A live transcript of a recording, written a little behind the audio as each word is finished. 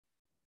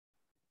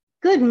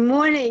Good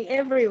morning,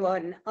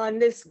 everyone, on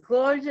this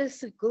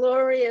gorgeous,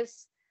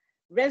 glorious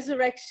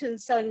Resurrection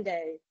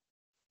Sunday.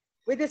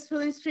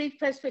 Witherspoon Street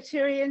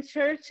Presbyterian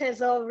Church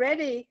has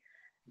already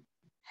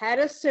had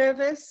a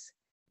service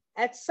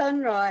at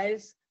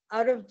sunrise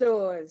out of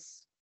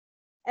doors,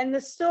 and the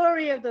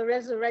story of the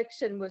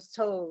resurrection was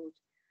told.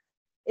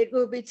 It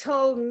will be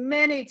told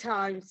many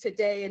times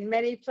today in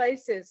many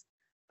places,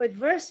 but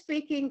Verse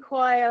Speaking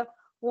Choir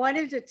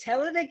wanted to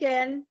tell it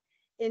again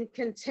in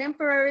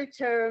contemporary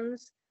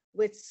terms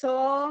with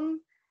song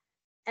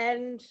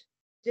and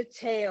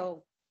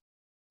detail,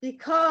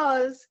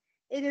 because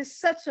it is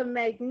such a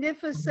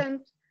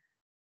magnificent,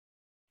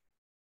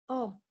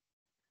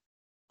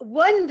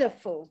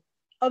 wonderful,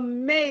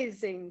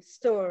 amazing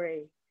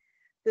story.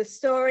 The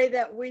story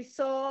that we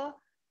saw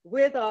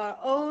with our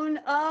own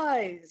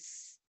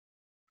eyes.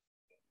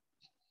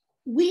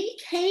 We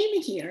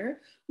came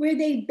here where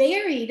they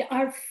buried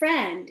our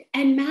friend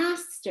and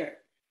master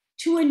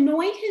to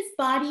anoint his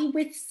body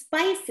with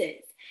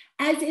spices,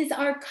 as is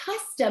our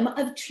custom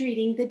of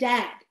treating the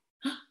dead.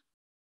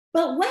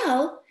 But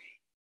well,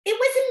 it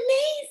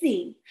was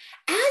amazing.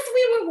 As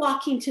we were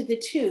walking to the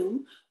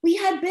tomb, we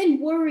had been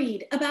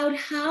worried about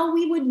how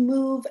we would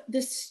move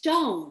the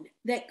stone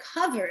that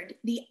covered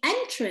the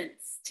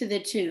entrance to the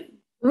tomb.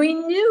 We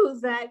knew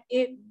that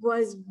it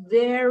was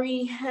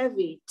very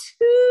heavy,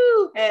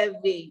 too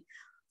heavy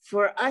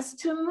for us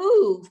to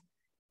move.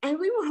 And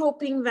we were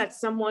hoping that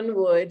someone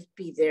would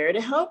be there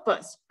to help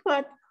us.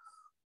 But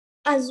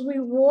as we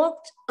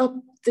walked up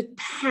the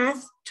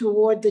path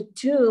toward the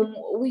tomb,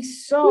 we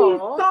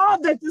saw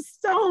that the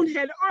stone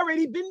had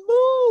already been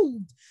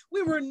moved.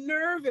 We were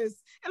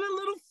nervous and a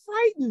little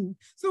frightened.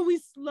 So we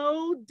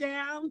slowed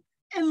down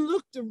and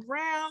looked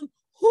around.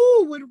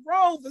 Who would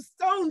roll the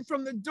stone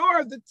from the door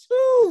of the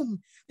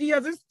tomb? The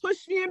others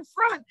pushed me in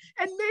front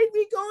and made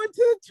me go into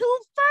the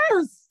tomb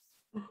first.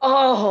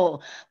 Oh,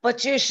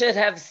 but you should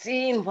have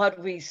seen what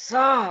we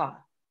saw.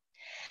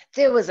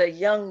 There was a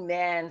young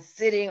man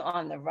sitting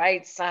on the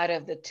right side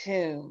of the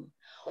tomb,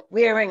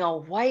 wearing a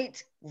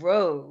white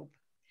robe.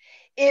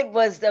 It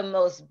was the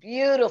most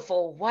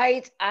beautiful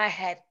white I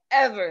had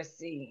ever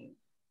seen.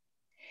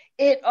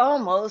 It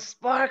almost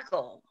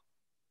sparkled.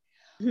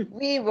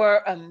 We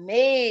were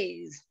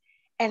amazed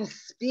and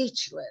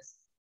speechless.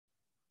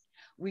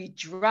 We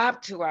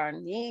dropped to our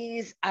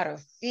knees out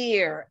of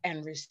fear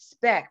and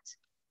respect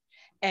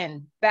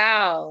and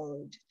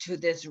bowed to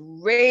this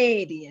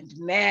radiant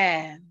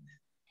man.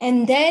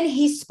 And then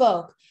he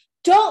spoke.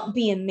 Don't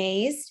be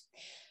amazed.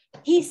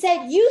 He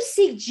said, you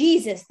seek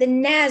Jesus, the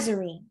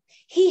Nazarene.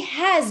 He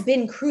has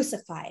been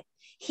crucified.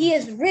 He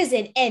is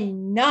risen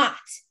and not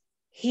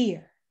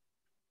here.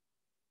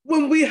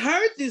 When we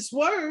heard these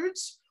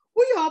words,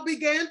 we all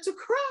began to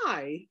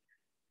cry.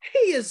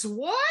 He is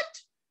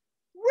what?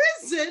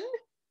 Risen?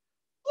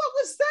 What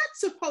was that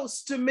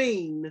supposed to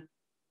mean?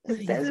 What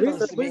is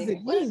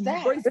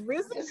that?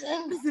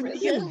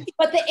 Risen.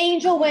 But the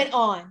angel went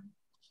on.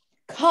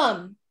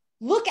 Come,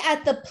 look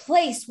at the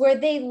place where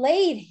they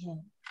laid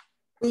him.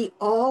 We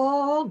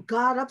all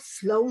got up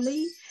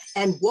slowly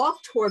and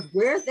walked toward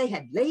where they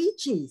had laid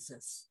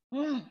Jesus.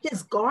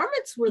 His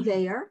garments were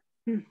there,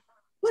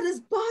 but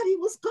his body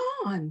was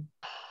gone.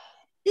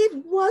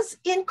 It was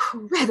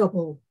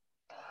incredible,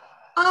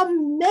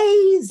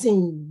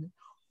 amazing,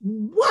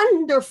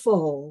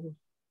 wonderful.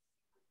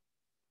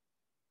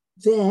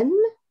 Then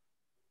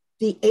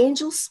the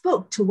angel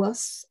spoke to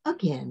us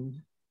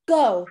again.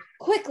 Go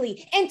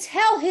quickly and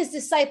tell his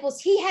disciples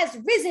he has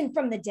risen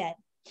from the dead.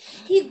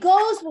 He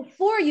goes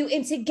before you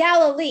into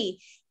Galilee.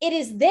 It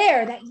is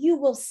there that you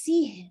will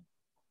see him.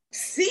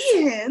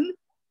 See him?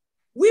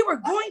 We were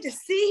going to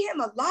see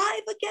him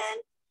alive again?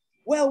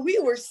 Well, we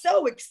were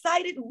so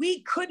excited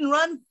we couldn't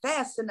run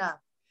fast enough.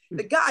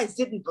 The guys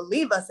didn't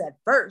believe us at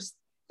first.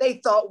 They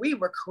thought we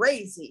were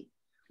crazy.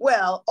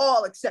 Well,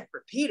 all except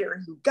for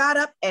Peter, who got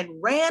up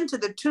and ran to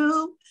the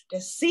tomb to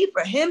see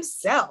for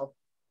himself.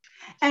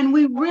 And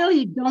we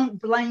really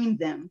don't blame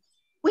them.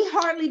 We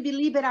hardly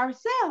believe it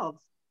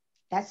ourselves.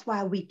 That's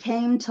why we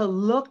came to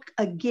look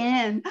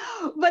again.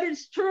 But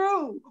it's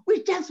true.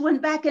 We just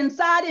went back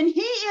inside and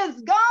he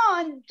is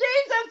gone.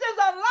 Jesus is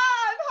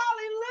alive.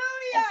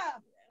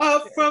 Hallelujah.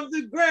 Up from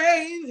the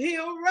grave, he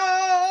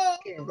arose.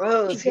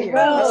 He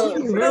rose.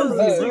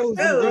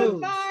 A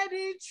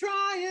mighty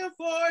triumph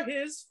for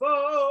his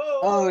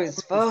foes.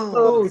 His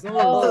foes.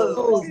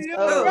 He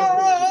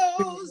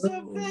arose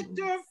a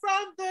victor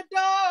from the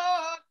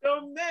dark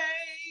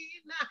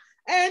domain,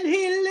 and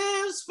he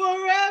lives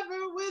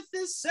forever with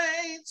his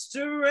saints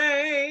to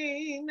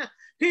reign.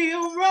 He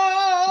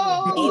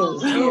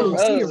arose.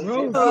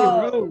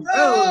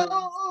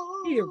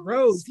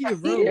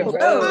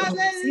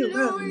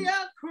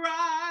 Hallelujah,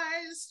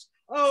 Christ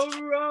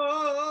arose.